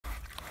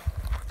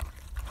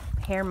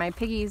here, my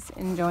piggies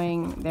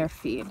enjoying their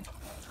feed.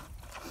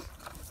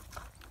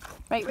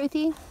 Right,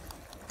 Ruthie?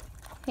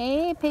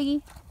 Hey,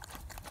 piggy.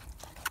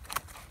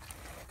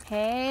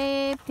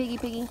 Hey, piggy,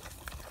 piggy.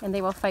 And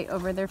they will fight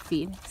over their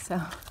feed,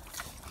 so.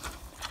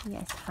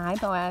 Yes, hi,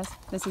 Boaz.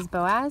 This is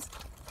Boaz.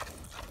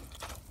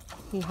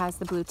 He has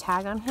the blue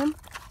tag on him.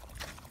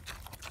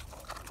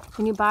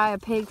 When you buy a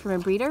pig from a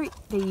breeder,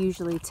 they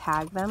usually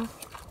tag them.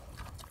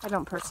 I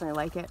don't personally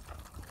like it.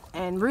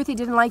 And Ruthie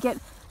didn't like it,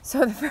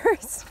 so the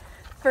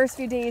first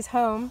few days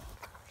home,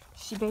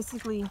 she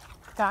basically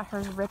got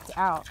hers ripped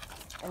out.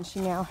 And she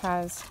now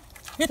has,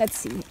 let's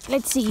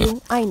see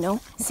you, I know.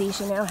 See,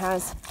 she now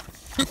has,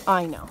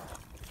 I know.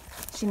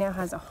 She now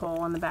has a hole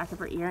on the back of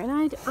her ear, and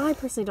I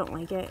personally don't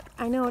like it.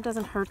 I know it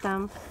doesn't hurt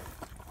them,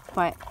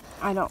 but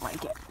I don't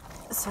like it.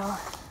 So,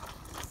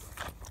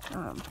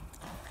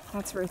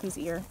 that's Ruthie's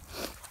ear.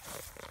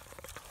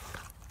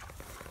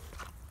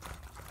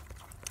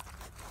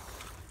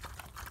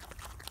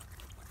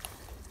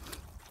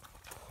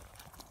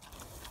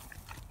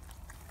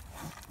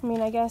 I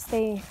mean, I guess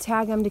they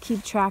tag them to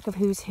keep track of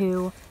who's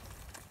who.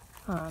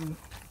 I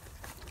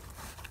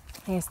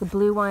guess the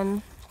blue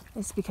one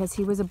is because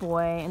he was a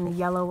boy, and the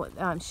yellow,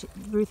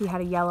 Ruthie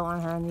had a yellow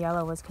on her, and the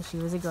yellow was because she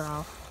was a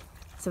girl.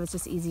 So it's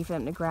just easy for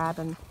them to grab.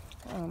 And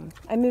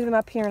I moved them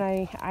up here, and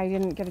I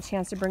didn't get a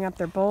chance to bring up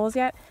their bowls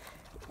yet,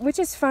 which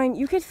is fine.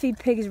 You could feed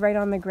pigs right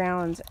on the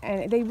ground,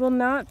 and they will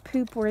not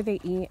poop where they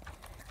eat.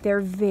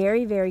 They're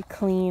very, very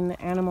clean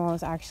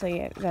animals,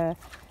 actually. The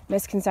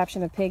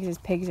misconception of pigs is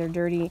pigs are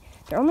dirty.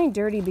 They're only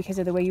dirty because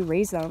of the way you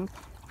raise them.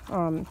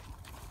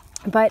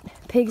 But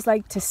pigs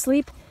like to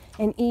sleep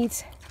and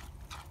eat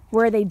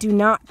where they do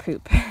not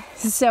poop.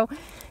 So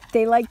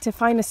they like to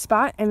find a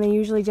spot, and they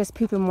usually just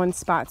poop in one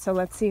spot. So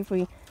let's see if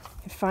we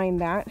can find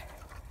that.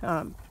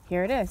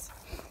 Here it is.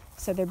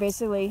 So they're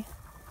basically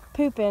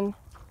pooping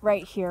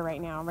right here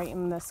right now, right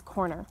in this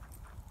corner.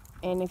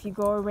 And if you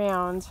go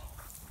around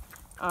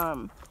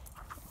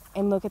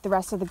and look at the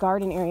rest of the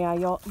garden area,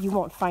 you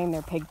won't find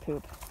their pig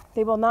poop.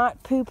 They will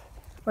not poop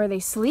where they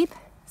sleep,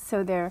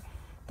 so their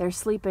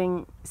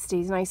sleeping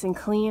stays nice and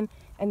clean,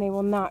 and they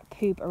will not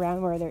poop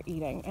around where they're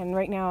eating. And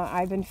right now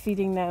I've been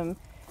feeding them.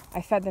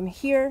 I fed them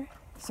here,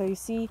 so you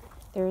see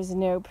there is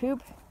no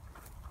poop.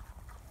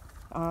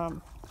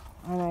 And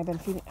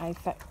I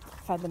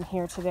fed them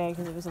here today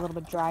because it was a little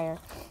bit drier.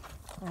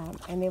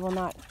 And they will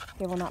not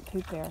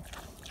poop there.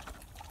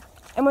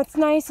 And what's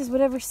nice is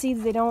whatever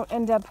seeds they don't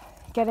end up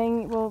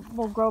getting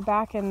will grow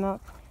back, and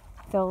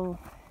they'll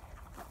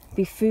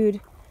be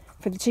food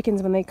for the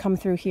chickens when they come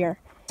through here.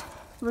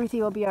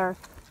 Ruthie will be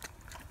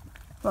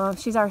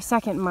she's our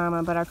second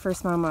mama, but our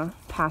first mama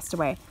passed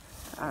away.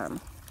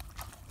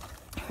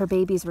 Her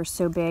babies were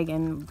so big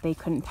and they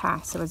couldn't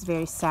pass, so it was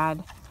very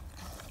sad,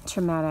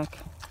 traumatic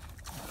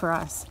for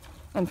us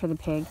and for the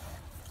pig.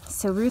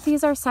 So Ruthie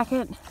is our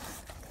second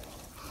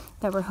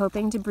that we're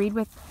hoping to breed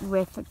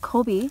with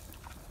Colby,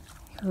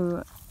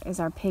 who is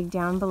our pig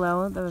down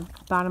below the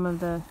bottom of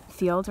the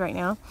field right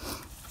now.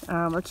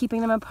 We're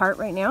keeping them apart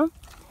right now,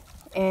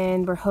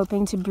 and we're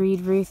hoping to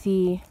breed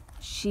Ruthie.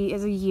 She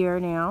is a year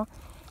now,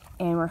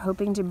 and we're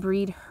hoping to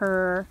breed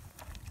her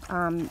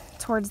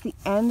towards the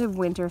end of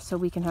winter so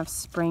we can have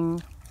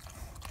spring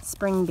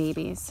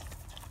babies.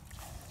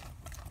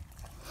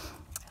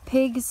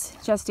 Pigs'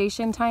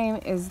 gestation time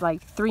is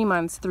like 3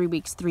 months, 3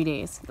 weeks, 3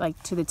 days,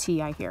 like to the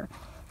T, I hear.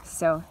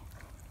 So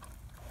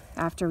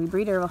after we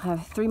breed her, we'll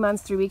have 3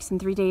 months, 3 weeks, and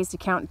 3 days to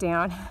count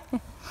down.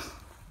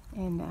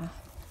 And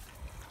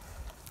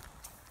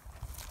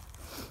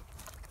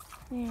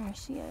there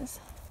she is.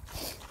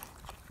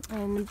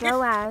 And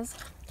Boaz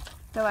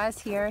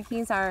here,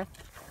 he's our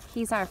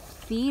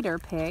feeder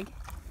pig,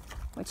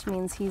 which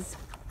means he's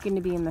going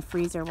to be in the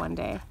freezer one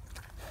day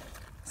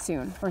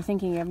soon. We're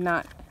thinking of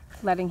not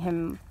letting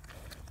him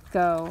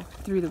go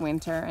through the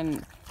winter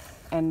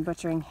and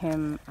butchering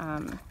him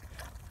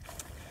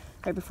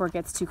right before it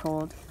gets too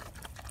cold.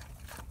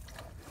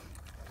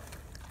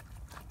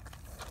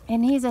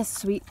 And he's a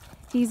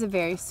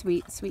very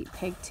sweet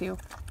pig too.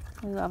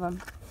 We love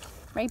him.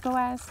 Right,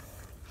 Boaz?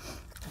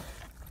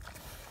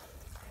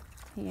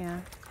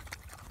 Yeah.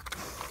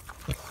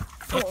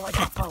 Oh, look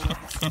at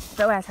Boaz.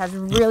 Boaz has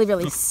really,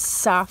 really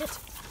soft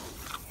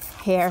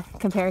hair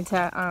compared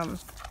to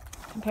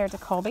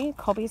Colby.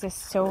 Colby's is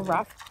so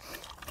rough.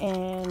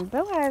 And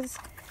Boaz,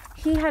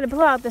 he had a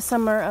blowout this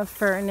summer of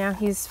fur, and now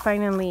he's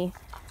finally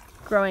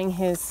growing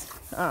his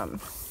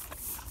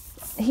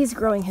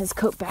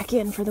coat back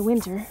in for the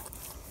winter.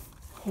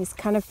 He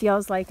kind of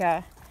feels like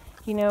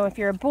if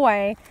you're a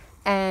boy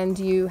and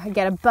you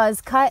get a buzz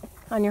cut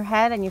on your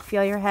head and you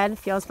feel your head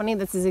feels funny,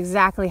 this is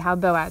exactly how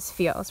Boaz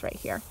feels right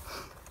here.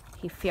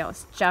 He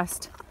feels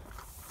just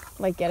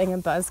like getting a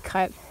buzz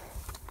cut,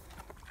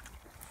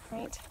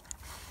 right?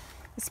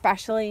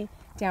 Especially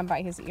down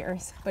by his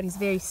ears, but he's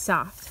very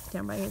soft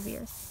down by his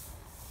ears.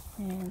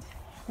 And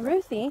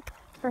Ruthie,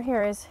 her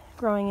hair is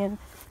growing in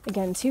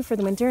again too for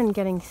the winter and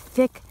getting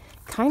thick,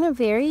 kind of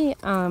very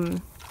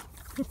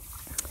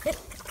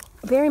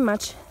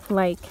much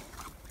like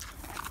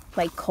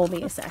like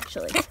Colby's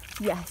actually.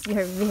 Yes,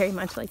 you're very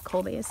much like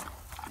Colby's.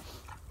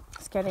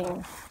 It's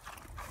getting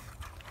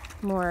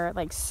more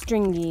like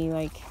stringy,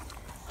 like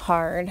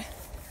hard.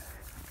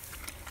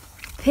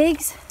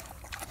 Pigs,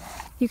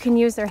 you can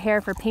use their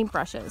hair for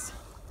paintbrushes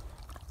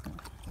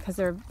because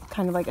they're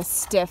kind of like a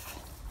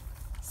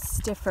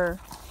stiffer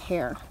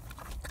hair.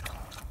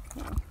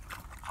 Yeah.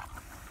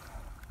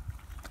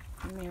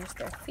 And there's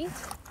their feet.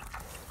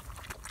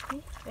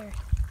 Okay, there.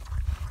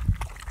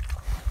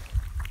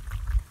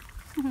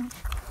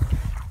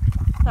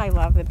 I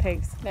love the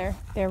pigs. They're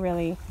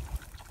really,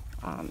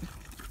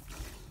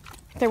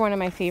 they're one of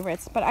my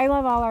favorites. But I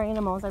love all our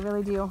animals, I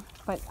really do.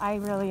 But I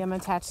really am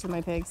attached to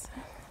my pigs.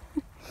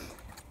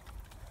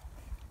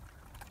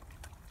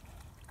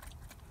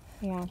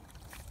 Yeah.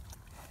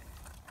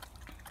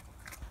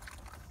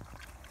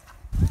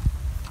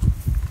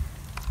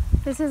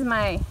 This is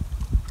my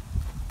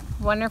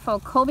wonderful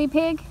Colby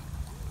pig.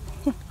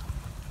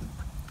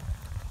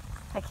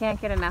 I can't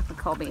get enough of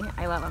Colby.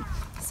 I love him.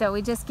 So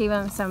we just gave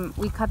him some,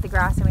 we cut the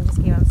grass and we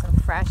just gave him some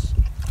fresh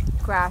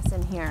grass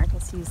in here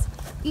because he's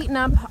eaten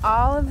up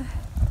all of,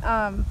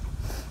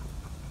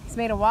 he's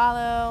made a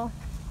wallow.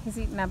 He's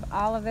eaten up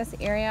all of this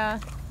area.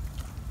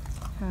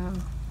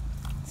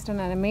 He's done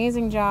an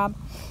amazing job.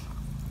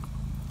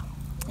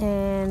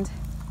 And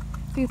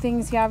a few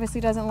things he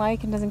obviously doesn't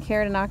like and doesn't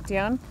care to knock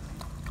down.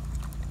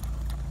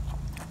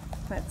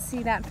 But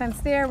see that fence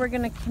there? We're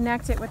going to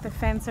connect it with the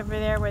fence over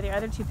there where the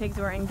other two pigs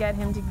were and get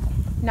him to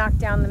knock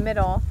down the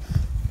middle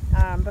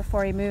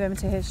before we move him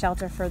to his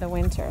shelter for the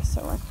winter.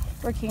 So we're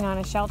working on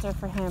a shelter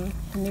for him,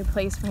 a new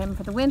place for him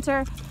for the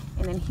winter,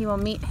 and then he will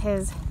meet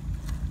his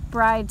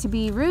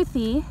bride-to-be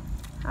Ruthie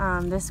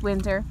this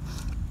winter,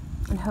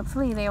 and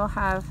hopefully they will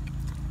have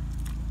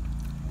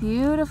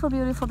beautiful,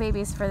 beautiful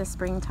babies for the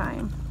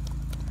springtime.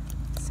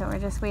 So we're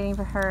just waiting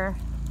for her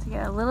to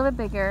get a little bit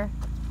bigger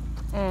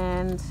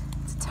and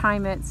to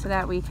time it so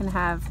that we can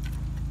have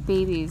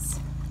babies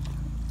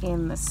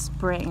in the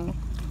spring.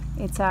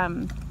 It's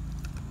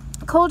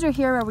colder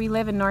here where we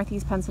live in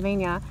northeast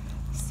Pennsylvania,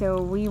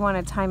 so we want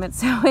to time it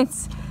so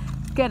it's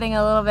getting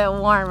a little bit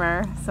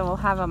warmer. So we'll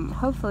have them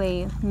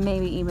hopefully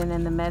maybe even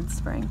in the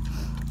mid-spring.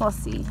 We'll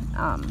see.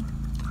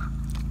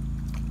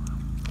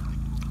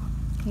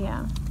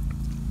 Yeah.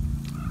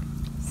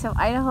 So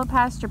Idaho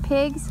pasture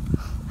pigs,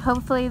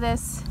 hopefully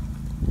this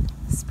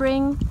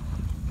spring,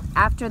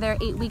 after their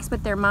 8 weeks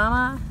with their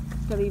mama,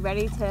 they'll be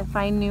ready to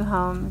find new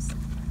homes.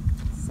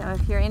 So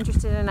if you're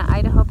interested in an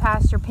Idaho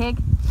pasture pig,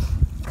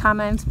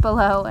 comment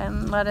below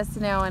and let us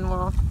know, and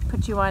we'll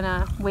put you on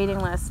a waiting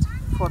list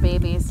for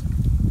babies.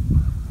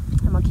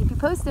 And we'll keep you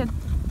posted.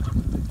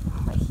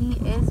 But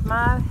he's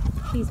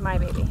my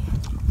baby.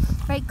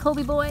 Right,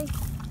 Colby boy?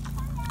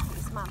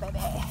 He's my baby.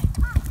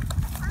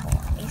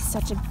 He's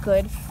such a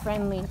good,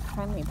 friendly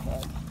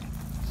pig.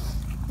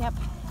 Yep.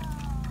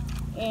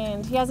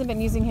 And he hasn't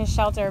been using his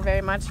shelter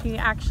very much. He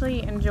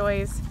actually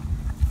enjoys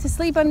to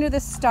sleep under the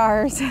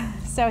stars.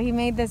 So he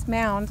made this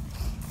mound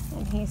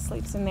and he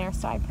sleeps in there.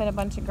 So I put a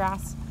bunch of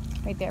grass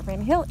right there for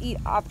him. He'll eat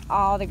up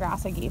all the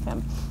grass I gave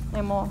him,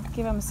 and we'll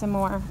give him some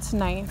more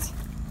tonight.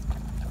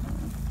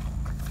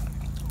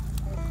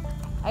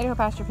 Idaho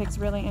pasture pigs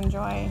really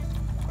enjoy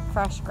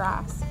fresh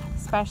grass,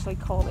 especially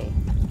Colby.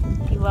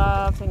 He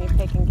loves when you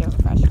pick and give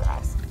him fresh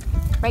grass.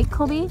 Right,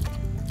 Colby?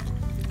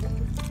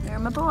 You're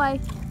my boy.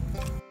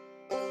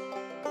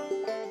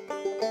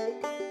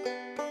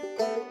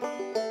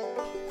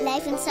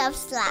 Like and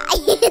subscribe.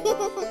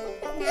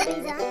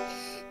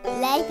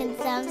 Like and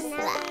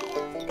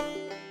subscribe.